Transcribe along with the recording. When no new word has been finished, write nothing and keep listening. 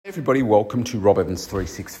Everybody, welcome to Rob Evans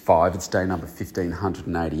 365. It's day number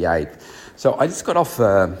 1588. So I just got off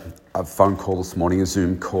a phone call this morning, a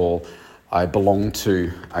Zoom call. I belong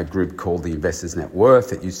to a group called the Investors Net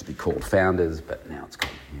Worth. It used to be called Founders, but now it's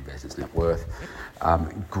called Investors Net Worth.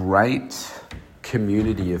 Great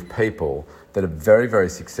community of people that are very, very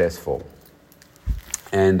successful.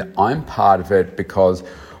 And I'm part of it because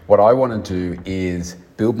what I want to do is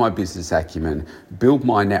build my business acumen, build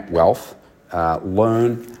my net wealth,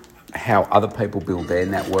 learn how other people build their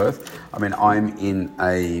net worth. I mean, I'm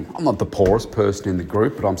not the poorest person in the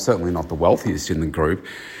group, but I'm certainly not the wealthiest in the group.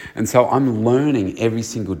 And so I'm learning every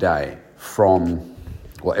single day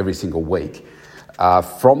every single week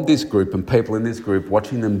from this group and people in this group,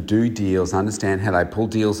 watching them do deals, understand how they pull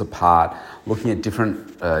deals apart, looking at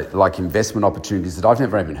different investment opportunities that I've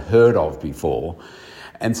never even heard of before.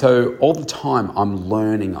 And so all the time I'm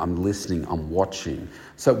learning, I'm listening, I'm watching.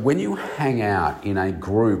 So when you hang out in a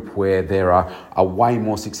group where there are way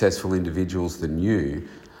more successful individuals than you,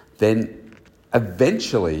 then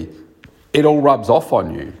eventually it all rubs off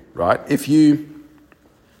on you, right? If you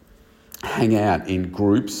hang out in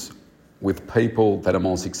groups with people that are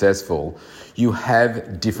more successful, you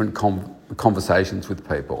have different conversations with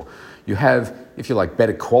people. You have, if you like,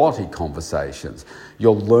 better quality conversations.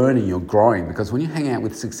 You're learning, you're growing, because when you hang out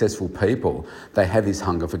with successful people, they have this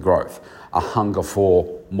hunger for growth, a hunger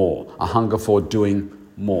for more, a hunger for doing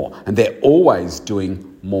more, and they're always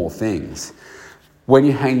doing more things. When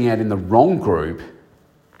you're hanging out in the wrong group,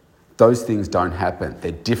 those things don't happen.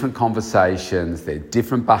 They're different conversations, they're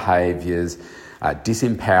different behaviours,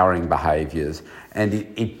 disempowering behaviours, and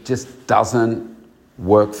it just doesn't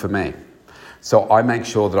work for me. So I make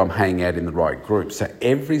sure that I'm hanging out in the right group. So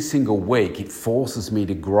every single week it forces me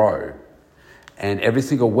to grow. And every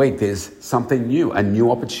single week there's something new, a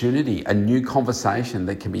new opportunity, a new conversation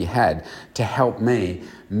that can be had to help me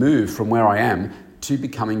move from where I am to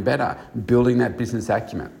becoming better, building that business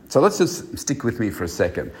acumen. So let's just stick with me for a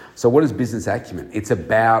second. So what is business acumen? It's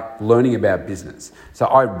about learning about business. So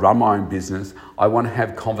I run my own business. I want to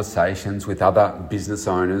have conversations with other business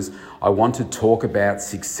owners. I want to talk about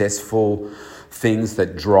successful things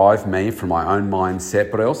that drive me from my own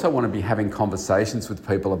mindset, but I also want to be having conversations with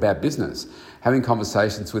people about business, having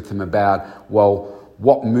conversations with them about,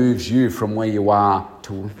 what moves you from where you are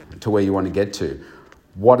to where you want to get to?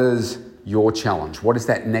 What is your challenge? What is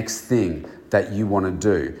that next thing that you want to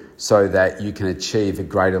do so that you can achieve a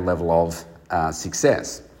greater level of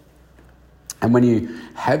success? And when you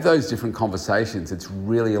have those different conversations, it's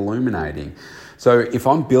really illuminating. So if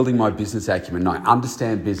I'm building my business acumen and I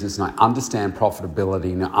understand business and I understand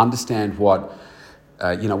profitability and I understand what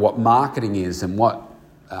marketing is and what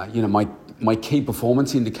my key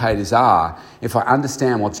performance indicators are, if I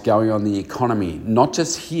understand what's going on in the economy, not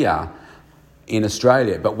just here in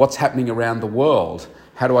Australia, but what's happening around the world,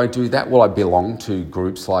 how do I do that? Well, I belong to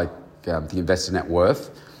groups like the Investor Net Worth.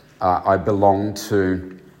 I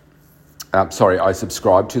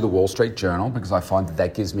subscribe to the Wall Street Journal because I find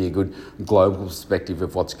that gives me a good global perspective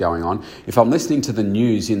of what's going on. If I'm listening to the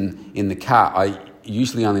news in the car, I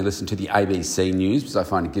usually only listen to the ABC News because I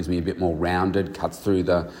find it gives me a bit more rounded, cuts through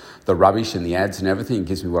the rubbish and the ads and everything, and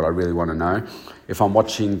gives me what I really want to know. If I'm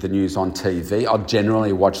watching the news on TV, I'll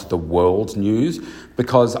generally watch the world news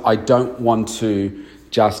because I don't want to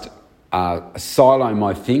just silo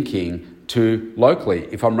my thinking to locally.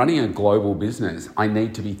 If I'm running a global business, I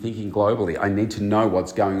need to be thinking globally. I need to know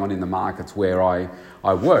what's going on in the markets where I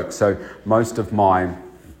work. So most of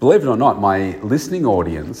believe it or not, my listening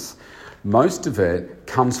audience, most of it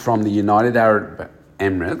comes from the United Arab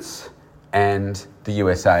Emirates and the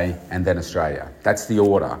USA and then Australia. That's the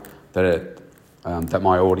order that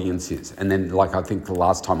my audience is. And then, I think the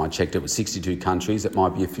last time I checked, it was 62 countries. It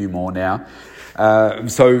might be a few more now.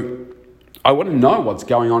 So I want to know what's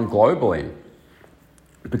going on globally,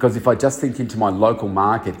 because if I just think into my local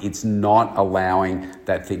market, it's not allowing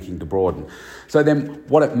that thinking to broaden. So then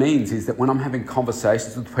what it means is that when I'm having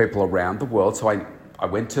conversations with people around the world, so I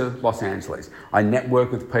went to Los Angeles, I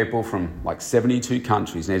network with people from 72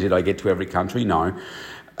 countries. Now, did I get to every country? No.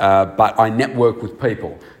 But I network with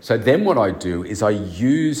people. So then what I do is I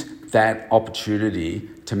use that opportunity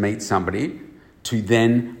to meet somebody, to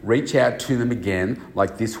then reach out to them again,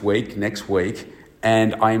 like this week, next week,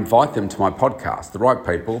 and I invite them to my podcast, the right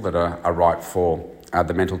people that are right for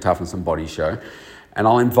the Mental Toughness and Body Show, and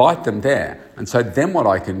I'll invite them there. And so then what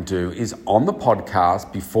I can do is on the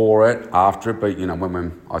podcast, before it, after it, but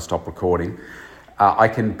when I stop recording, I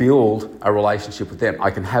can build a relationship with them. I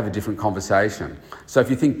can have a different conversation. So if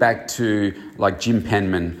you think back to Jim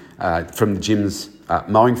Penman from the Jim's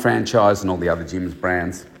mowing franchise and all the other Jim's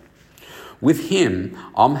brands, With him,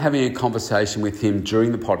 I'm having a conversation with him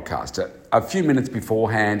during the podcast. A few minutes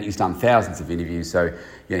beforehand, he's done thousands of interviews, so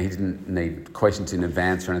he didn't need questions in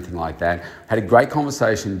advance or anything like that. Had a great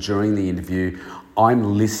conversation during the interview.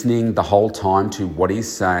 I'm listening the whole time to what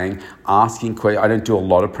he's saying, asking questions. I don't do a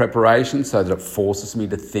lot of preparation so that it forces me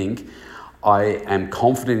to think. I am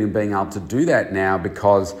confident in being able to do that now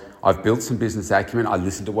because I've built some business acumen. I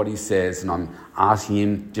listen to what he says and I'm asking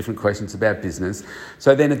him different questions about business.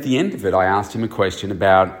 So then at the end of it, I asked him a question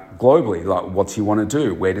about globally, like what's he want to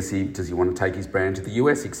do? Where does he want to take his brand to the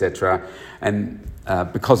US, etc. And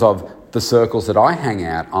because of the circles that I hang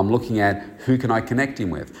out, I'm looking at who can I connect him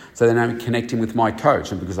with. So then I'm connecting with my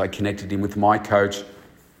coach, and because I connected him with my coach,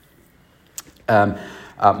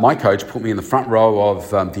 my coach put me in the front row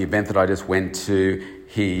of the event that I just went to.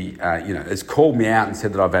 He, has called me out and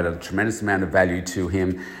said that I've added a tremendous amount of value to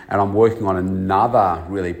him, and I'm working on another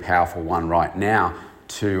really powerful one right now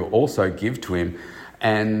to also give to him.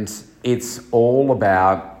 And it's all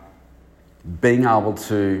about being able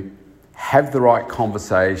to have the right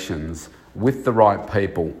conversations with the right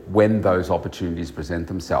people when those opportunities present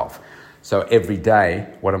themselves. So every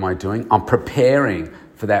day, what am I doing? I'm preparing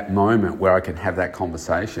for that moment where I can have that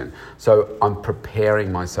conversation. So I'm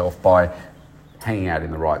preparing myself by hanging out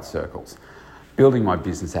in the right circles, building my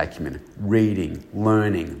business acumen, reading,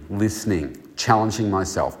 learning, listening, challenging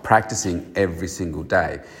myself, practicing every single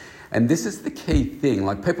day. And this is the key thing.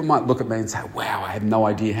 Like, people might look at me and say, wow, I have no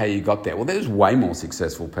idea how you got there. Well, there's way more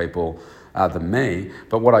successful people than me.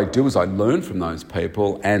 But what I do is I learn from those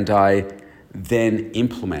people and I then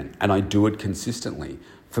implement, and I do it consistently.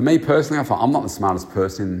 For me personally, I find I'm not the smartest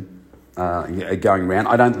person going around.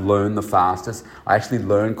 I don't learn the fastest. I actually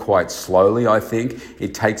learn quite slowly, I think.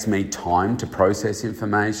 It takes me time to process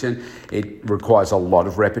information. It requires a lot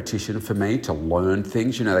of repetition for me to learn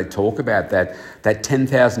things. They talk about that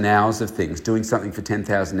 10,000 hours of things, doing something for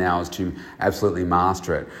 10,000 hours to absolutely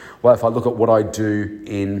master it. Well, if I look at what I do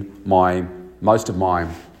in most of my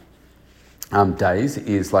days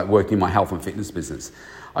is like working in my health and fitness business.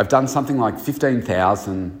 I've done something like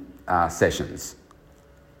 15,000 sessions.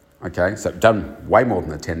 Okay, so I've done way more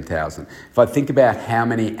than the 10,000. If I think about how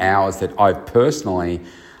many hours that I've personally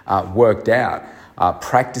worked out,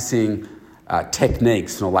 practicing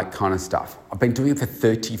techniques and all that kind of stuff, I've been doing it for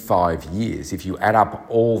 35 years. If you add up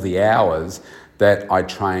all the hours that I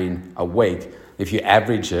train a week, if you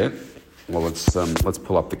average it, well, let's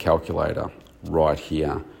pull up the calculator right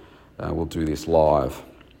here. We'll do this live.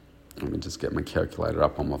 Let me just get my calculator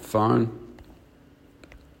up on my phone.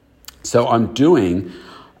 So I'm doing...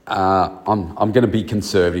 I'm going to be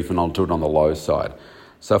conservative and I'll do it on the low side.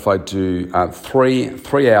 So if I do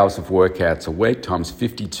 3 hours of workouts a week times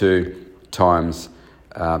 52 times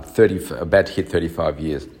 30, about to hit 35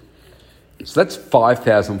 years. So that's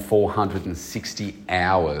 5,460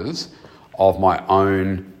 hours of my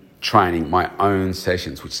own training, my own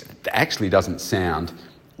sessions, which actually doesn't sound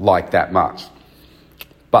like that much.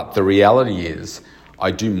 But the reality is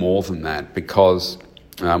I do more than that because...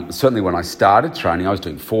 certainly when I started training, I was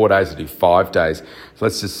doing 4 days, I do 5 days. So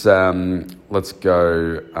let's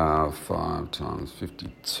go 5 times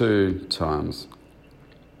 52 times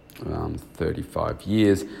 35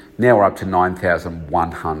 years. Now we're up to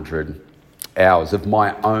 9,100 hours of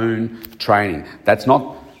my own training. That's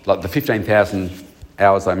not like the 15,000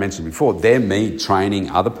 hours I mentioned before. They're me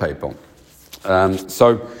training other people.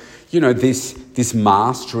 This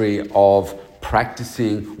mastery of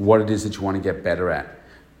practicing what it is that you want to get better at.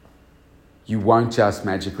 You won't just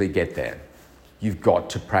magically get there. You've got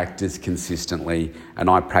to practice consistently, and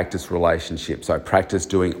I practice relationships. I practice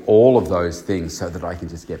doing all of those things so that I can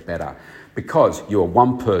just get better. Because you're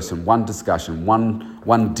one person, one discussion,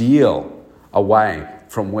 one deal away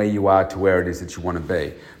from where you are to where it is that you want to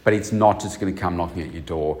be. But it's not just going to come knocking at your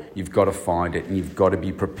door. You've got to find it, and you've got to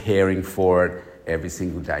be preparing for it every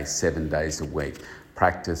single day, 7 days a week.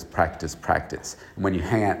 Practice, practice, practice. And when you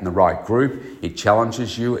hang out in the right group, it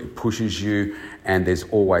challenges you, it pushes you, and there's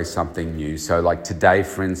always something new. So like today,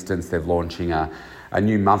 for instance, they're launching a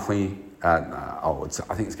new monthly, I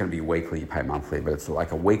think it's going to be weekly, you pay monthly, but it's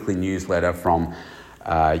like a weekly newsletter from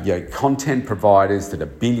content providers that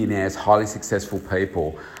are billionaires, highly successful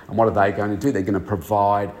people. And what are they going to do? They're going to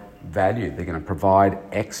provide value. They're going to provide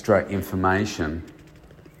extra information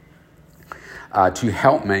to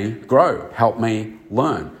help me grow, help me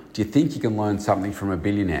learn. Do you think you can learn something from a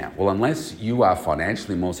billionaire? Well, unless you are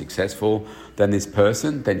financially more successful than this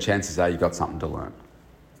person, then chances are you've got something to learn.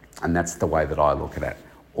 And that's the way that I look at it.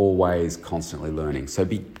 Always constantly learning. So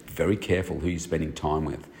be very careful who you're spending time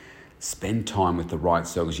with. Spend time with the right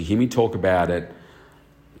circles. You hear me talk about it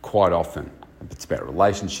quite often. It's about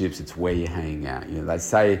relationships. It's where you're hanging out. They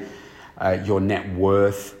say your net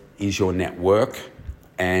worth is your network,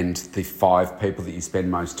 and the 5 people that you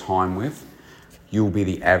spend most time with, you'll be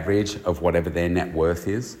the average of whatever their net worth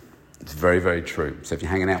is. It's very, very true. So if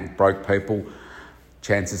you're hanging out with broke people,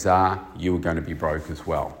 chances are you are going to be broke as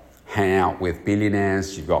well. Hang out with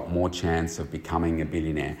billionaires, you've got more chance of becoming a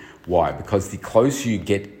billionaire. Why? Because the closer you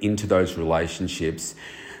get into those relationships,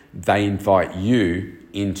 they invite you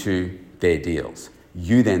into their deals.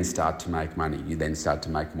 You then start to make money. You then start to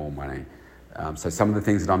make more money. So some of the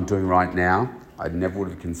things that I'm doing right now, I never would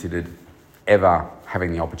have considered ever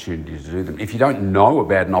having the opportunity to do them. If you don't know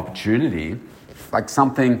about an opportunity, like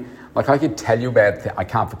something, like I could tell you about, I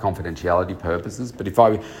can't for confidentiality purposes, but if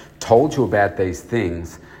I told you about these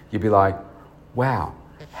things, you'd be like, wow,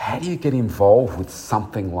 how do you get involved with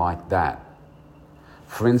something like that?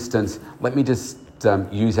 For instance, let me just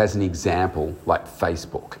use as an example, like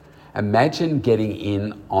Facebook. Imagine getting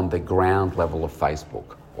in on the ground level of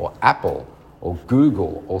Facebook or Apple or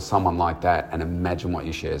Google or someone like that, and imagine what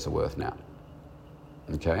your shares are worth now.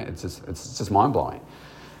 Okay, it's just mind-blowing.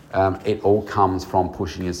 It all comes from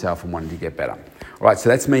pushing yourself and wanting to get better. All right, so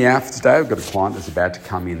that's me out for today. I've got a client that's about to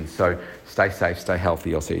come in. So stay safe, stay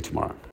healthy. I'll see you tomorrow.